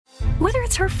Whether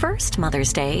it's her first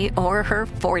Mother's Day or her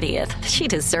 40th, she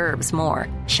deserves more.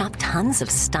 Shop tons of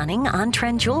stunning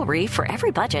on-trend jewelry for every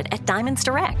budget at Diamonds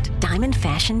Direct. Diamond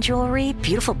fashion jewelry,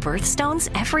 beautiful birthstones,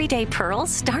 everyday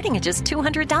pearls starting at just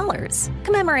 $200.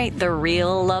 Commemorate the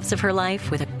real loves of her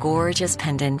life with a gorgeous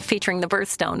pendant featuring the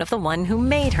birthstone of the one who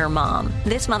made her mom.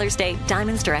 This Mother's Day,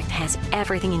 Diamonds Direct has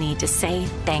everything you need to say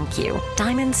thank you.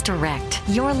 Diamonds Direct.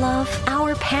 Your love,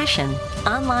 our passion.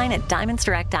 Online at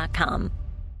diamondsdirect.com.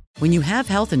 When you have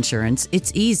health insurance,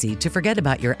 it's easy to forget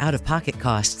about your out-of-pocket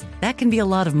costs. That can be a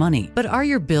lot of money. But are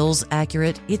your bills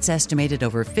accurate? It's estimated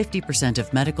over 50%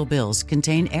 of medical bills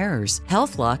contain errors.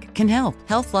 HealthLock can help.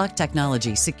 HealthLock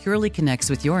technology securely connects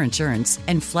with your insurance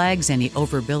and flags any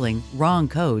overbilling, wrong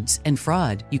codes, and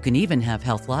fraud. You can even have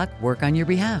HealthLock work on your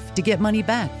behalf to get money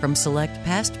back from select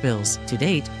past bills. To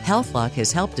date, HealthLock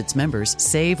has helped its members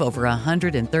save over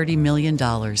 $130 million.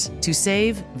 To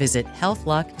save, visit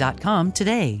healthlock.com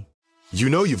today. You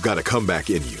know you've got a comeback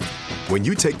in you. When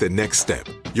you take the next step,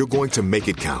 you're going to make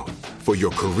it count. For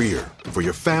your career, for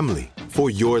your family, for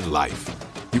your life.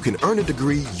 You can earn a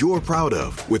degree you're proud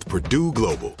of with Purdue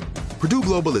Global. Purdue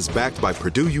Global is backed by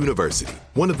Purdue University,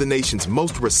 one of the nation's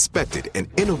most respected and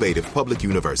innovative public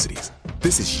universities.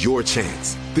 This is your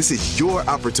chance. This is your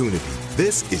opportunity.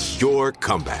 This is your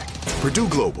comeback. Purdue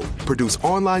Global, Purdue's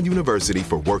online university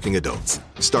for working adults.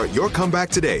 Start your comeback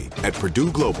today at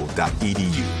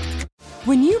purdueglobal.edu.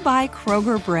 When you buy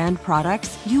Kroger brand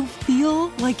products, you feel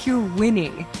like you're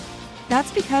winning.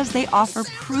 That's because they offer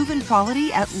proven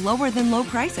quality at lower than low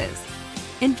prices.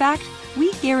 In fact,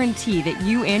 we guarantee that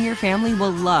you and your family will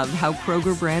love how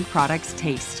Kroger brand products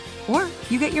taste, or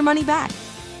you get your money back.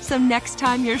 So next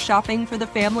time you're shopping for the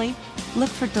family, look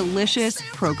for delicious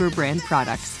Kroger brand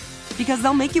products, because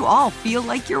they'll make you all feel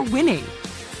like you're winning.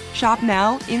 Shop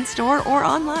now, in-store, or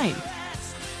online.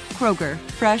 Kroger,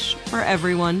 fresh for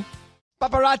everyone.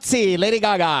 Paparazzi, Lady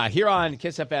Gaga, here on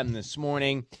Kiss FM this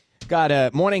morning. Got a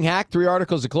morning hack, 3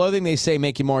 articles of clothing they say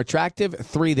make you more attractive,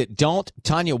 3 that don't.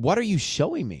 Tanya, what are you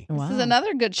showing me? Wow. This is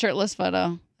another good shirtless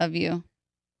photo of you.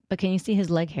 But can you see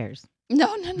his leg hairs? No.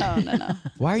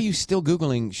 Why are you still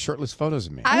Googling shirtless photos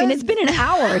of me? I mean, it's been an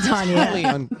hour,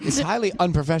 Tanya. It's highly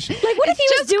unprofessional. Like, what if he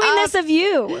was doing this of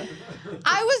you?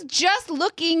 I was just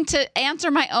looking to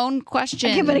answer my own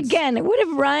questions. Okay, but again, what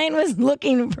if Ryan was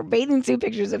looking for bathing suit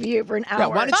pictures of you for an hour? Yeah,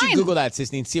 why don't you Google that,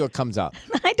 Sisney, and see what comes up?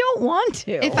 I don't want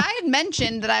to. If I had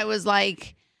mentioned that I was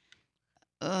like...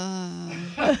 What?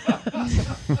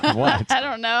 I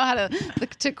don't know how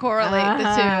to correlate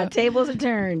the two. Tables are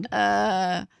turned.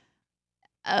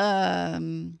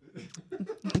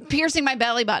 Piercing my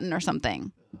belly button or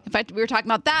something. We were talking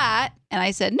about that, and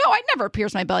I said, no, I never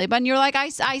pierced my belly button. You were like,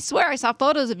 I swear I saw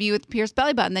photos of you with pierced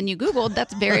belly button. Then you Googled,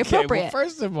 that's very appropriate. Well,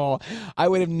 first of all, I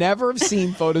would have never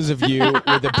seen photos of you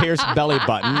with a pierced belly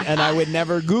button, and I would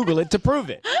never Google it to prove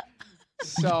it.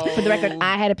 So, for the record,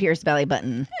 I had a pierced belly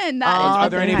button. And are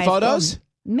there any photos?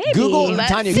 Maybe.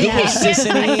 Tanya, Google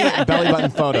Sissany belly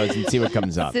button photos and see what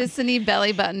comes up. Sissany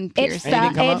belly button pierced.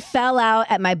 It fell out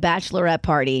at my bachelorette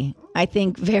party. I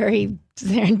think very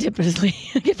serendipitously.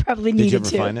 It probably needed to.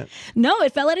 Did you ever find it? No,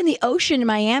 it fell out in the ocean in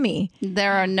Miami.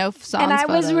 There are no songs. And I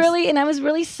was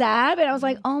really sad. And I was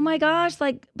like, oh my gosh,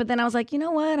 but then I was like, you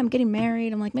know what? I'm getting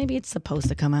married. I'm like, maybe it's supposed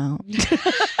to come out.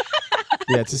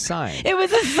 Yeah, it's a sign. It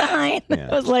was a sign. Yeah.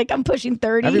 I was like, I'm pushing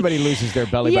 30. Everybody loses their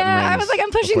belly button rings. Yeah, I was like,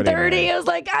 I'm pushing 30. I was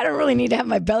like, I don't really need to have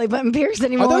my belly button pierced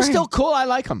anymore. Are those still cool? I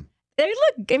like them. They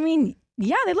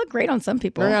look great on some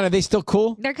people. Mariana, are they still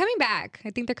cool? They're coming back.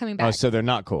 I think they're coming back. Oh, so they're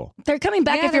not cool. They're coming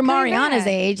back if you're Mariana's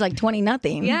age, like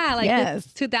 20-nothing. Yeah, like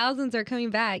the 2000s are coming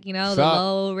back. You know, the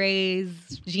low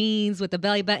raised jeans with the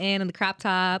belly button and the crop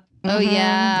top. Oh,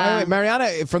 yeah. By the way,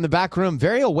 Mariana, from the back room,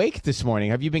 very awake this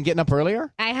morning. Have you been getting up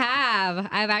earlier? I have.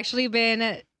 I've actually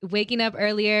been waking up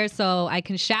earlier so I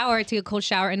can take a cold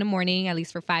shower in the morning, at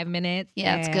least for 5 minutes.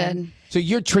 Yeah, it's good. So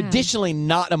you're traditionally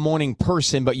not a morning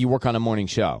person, but you work on a morning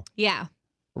show. Yeah.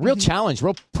 Real challenge,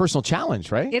 real personal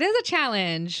challenge, right? It is a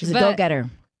challenge. She's a go-getter.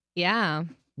 Yeah.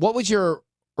 What was your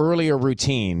earlier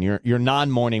routine, your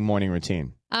non-morning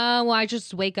routine? Well, I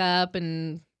just wake up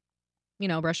and...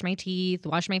 brush my teeth,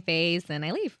 wash my face, and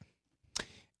I leave.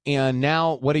 And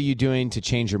now what are you doing to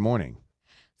change your morning?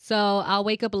 So I'll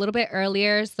wake up a little bit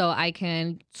earlier so I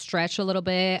can stretch a little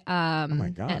bit. Oh my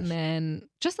gosh. And then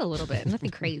just a little bit,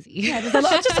 nothing crazy. Yeah, just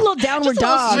a little downward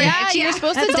dog. You're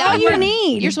supposed to That's all you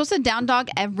need. You're supposed to down dog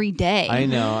every day. I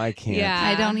know, I can't. Yeah.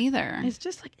 I don't either. It's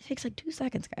just like, it takes like 2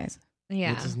 seconds, guys.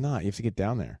 Yeah. It does not. You have to get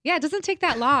down there. Yeah, it doesn't take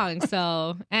that long.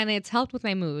 And it's helped with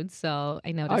my mood. So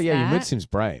I noticed your mood seems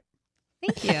bright.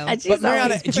 Thank you. And she's But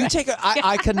Mariana, always do you take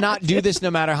I cannot do this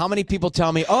no matter how many people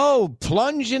tell me, oh,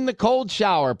 plunge in the cold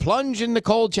shower, plunge in the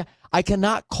cold shower. I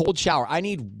cannot cold shower. I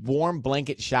need warm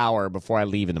blanket shower before I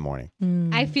leave in the morning.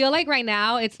 I feel like right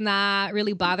now it's not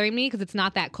really bothering me because it's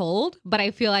not that cold. But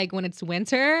I feel like when it's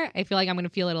winter, I feel like I'm going to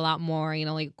feel it a lot more,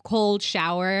 like cold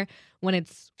shower when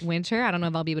it's winter. I don't know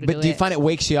if I'll be able to do it. But do you find it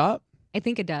wakes you up? I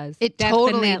think it does. It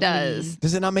totally does.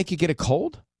 Does it not make you get a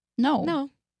cold? No.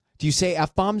 Do you say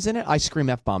F-bombs in it? I scream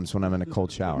F-bombs when I'm in a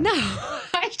cold shower. No,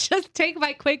 I just take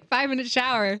my quick 5-minute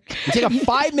shower. You take a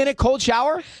 5-minute cold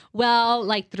shower? Well,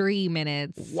 like 3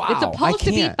 minutes. Wow, It's supposed to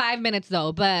be can't. 5 minutes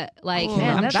though, but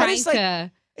man, I'm that trying is like-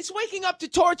 to. It's waking up to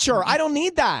torture. I don't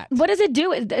need that. What does it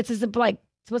do? It's like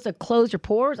supposed to close your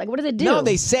pores? Like, what does it do? No,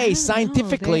 they say know.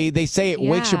 scientifically, they say it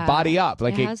wakes your Yeah. body up.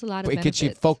 Like It has a lot of it gets you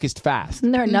benefits. focused fast.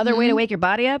 Isn't there another way to wake your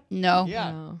body up? No.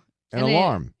 Yeah. No. An And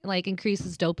alarm. It, like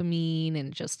increases dopamine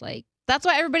and just like That's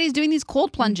why everybody's doing these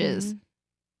cold plunges.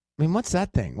 I mean, what's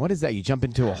that thing? What is that? You jump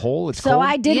into a hole? It's So cold?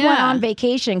 I did one Yeah. on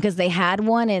vacation because they had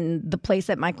one in the place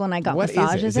that Michael and I got What is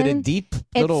massages it? Is it a in. deep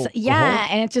It's little yeah, hole?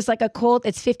 and it's just like a cold.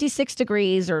 It's 56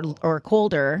 degrees or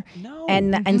colder. No.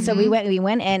 And so we went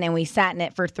in and we sat in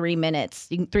it for 3 minutes.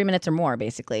 3 minutes or more,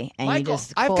 basically. And Michael, you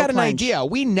just I've cold got an plunge. idea.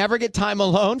 We never get time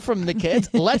alone from the kids.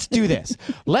 Let's do this.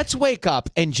 Let's wake up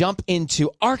and jump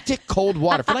into Arctic cold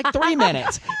water for like 3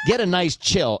 minutes, get a nice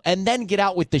chill, and then get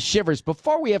out with the shivers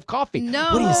before we have coffee. No.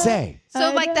 What do you say?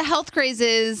 So, like, the health craze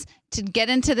is to get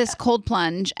into this cold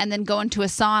plunge and then go into a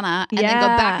sauna and then go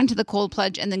back into the cold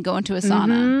plunge and then go into a sauna.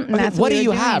 Mhm, and Okay, that's what do we you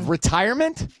were have? doing.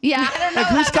 Retirement? Yeah, I don't know.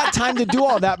 Like, who's got time to do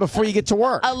all that before you get to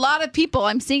work? A lot of people.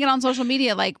 I'm seeing it on social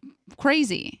media like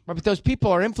crazy. But those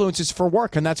people are influencers for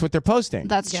work, and that's what they're posting.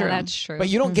 That's true. That's true. But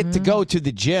you don't get to go to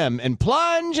the gym and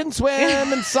plunge and swim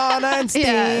and sauna and steam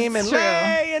Yeah, it's and true.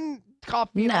 lay and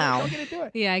coffee. You No. don't get to do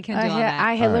it. yeah, I can't do all that.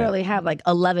 I All right. literally have like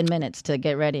 11 minutes to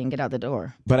get ready and get out the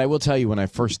door. But I will tell you, when I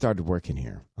first started working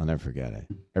here, I'll never forget it.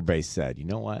 Everybody said, you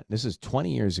know what? This is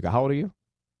 20 years ago. How old are you?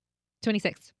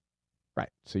 26. Right.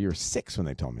 So you were 6 when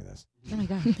they told me this. Oh my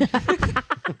god.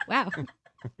 Wow.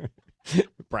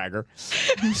 Bragger.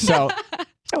 So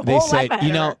they whole said, life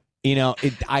you know,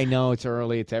 I know it's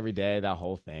early, it's every day, that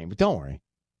whole thing. But don't worry.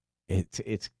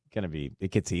 It's going to be,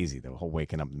 it gets easy, the whole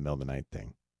waking up in the middle of the night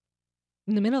thing.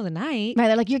 In the middle of the night. Right,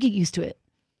 they're like, you get used to it.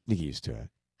 You get used to it.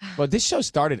 Well, this show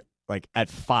started like at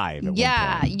 5 at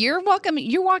Yeah, one point. you're welcome.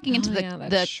 You're walking into Oh, the, yeah, the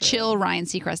that's true. chill Ryan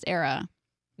Seacrest era.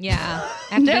 Yeah.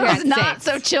 I have to be There here was at not 6.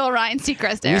 so chill Ryan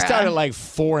Seacrest era. We started at like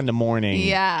 4 in the morning.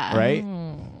 Yeah. Right?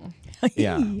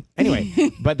 Yeah. Anyway,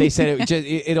 but they said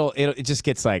it just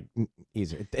gets like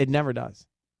easier. It never does.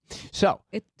 So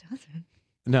It doesn't.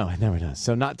 no, it never does.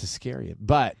 So not to scare you,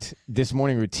 but this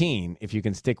morning routine, if you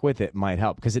can stick with it, might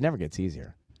help because it never gets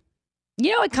easier.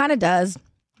 You know, it kind of does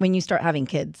when you start having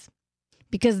kids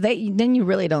because then you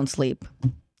really don't sleep.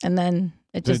 And then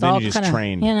it So just then all you just kind of,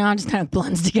 train. just kind of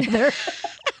blends together.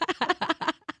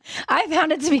 I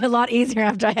found it to be a lot easier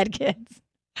after I had kids.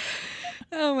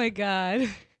 Oh my god.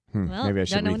 Well, Maybe I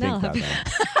should don't know rethink now. that.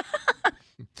 Then.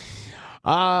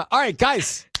 All right,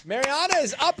 guys. Mariana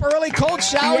is up early, cold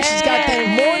shower. She's got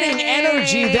that morning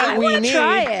energy that I we want to need.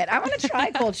 try it. I want to try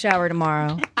a cold shower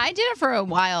tomorrow. I did it for a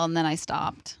while and then I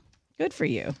stopped. Good for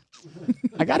you.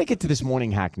 I got to get to this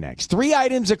morning hack next. 3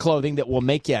 items of clothing that will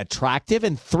make you attractive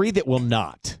and 3 that will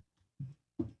not.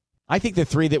 I think the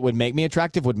 3 that would make me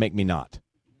attractive would make me not.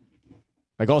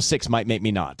 Like all 6 might make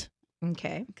me not.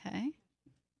 Okay. Okay.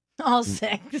 All 6.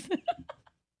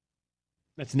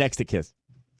 That's next to Kiss.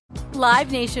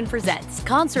 Live Nation presents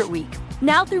Concert Week.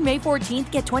 Now through May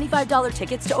 14th, get $25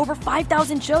 tickets to over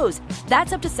 5,000 shows.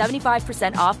 That's up to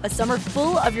 75% off a summer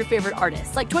full of your favorite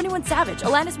artists like 21 Savage,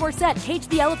 Alanis Morissette, Cage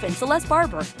the Elephant, Celeste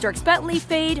Barber, Dierks Bentley,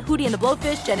 Fade, Hootie and the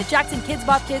Blowfish, Janet Jackson, Kids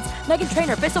Bop Kids, Meghan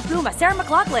Trainor, Bissell Pluma, Sarah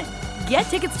McLachlan. Get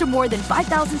tickets to more than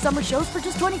 5,000 summer shows for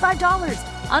just $25.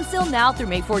 On sale now through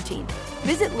May 14th.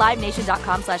 Visit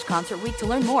LiveNation.com/Concert Week to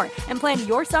learn more and plan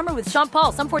your summer with Sean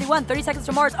Paul, Sum 41, 30 Seconds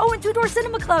to Mars, and Two Door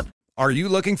Cinema Club. Are you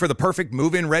looking for the perfect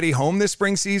move-in ready home this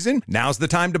spring season? Now's the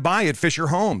time to buy at Fisher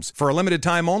Homes. For a limited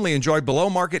time only, enjoy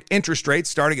below-market interest rates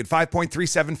starting at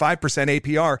 5.375%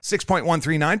 APR,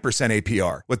 6.139%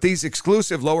 APR. With these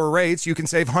exclusive lower rates, you can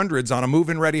save hundreds on a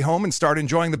move-in ready home and start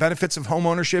enjoying the benefits of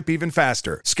homeownership even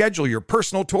faster. Schedule your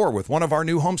personal tour with one of our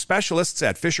new home specialists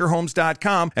at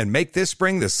FisherHomes.com and make this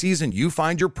spring the season you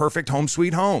find your perfect home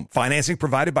sweet home. Financing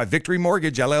provided by Victory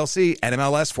Mortgage, LLC,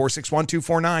 NMLS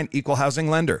 461249, Equal Housing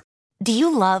Lender. Do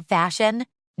you love fashion?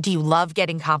 Do you love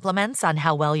getting compliments on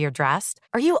how well you're dressed?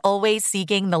 Are you always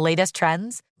seeking the latest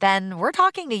trends? Then we're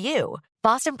talking to you.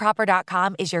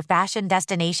 BostonProper.com is your fashion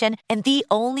destination and the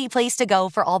only place to go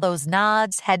for all those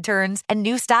nods, head turns, and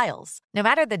new styles. No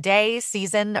matter the day,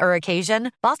 season, or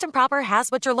occasion, Boston Proper has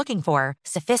what you're looking for.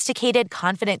 Sophisticated,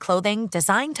 confident clothing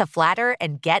designed to flatter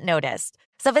and get noticed.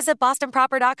 So visit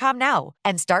BostonProper.com now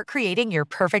and start creating your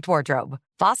perfect wardrobe.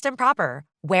 Boston Proper.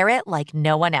 Wear it like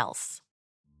no one else.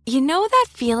 You know that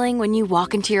feeling when you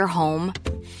walk into your home,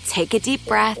 take a deep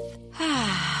breath,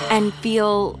 and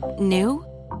feel new?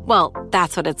 Well,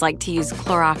 that's what it's like to use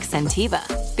Clorox Scentiva.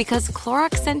 Because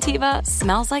Clorox Scentiva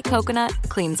smells like coconut,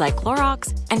 cleans like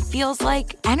Clorox, and feels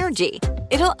like energy.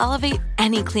 It'll elevate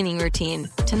any cleaning routine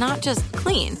to not just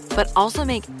clean, but also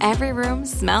make every room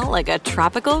smell like a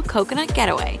tropical coconut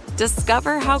getaway.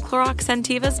 Discover how Clorox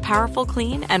Scentiva's powerful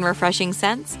clean and refreshing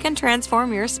scents can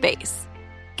transform your space.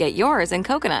 Get yours in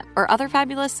coconut or other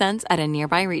fabulous scents at a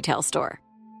nearby retail store.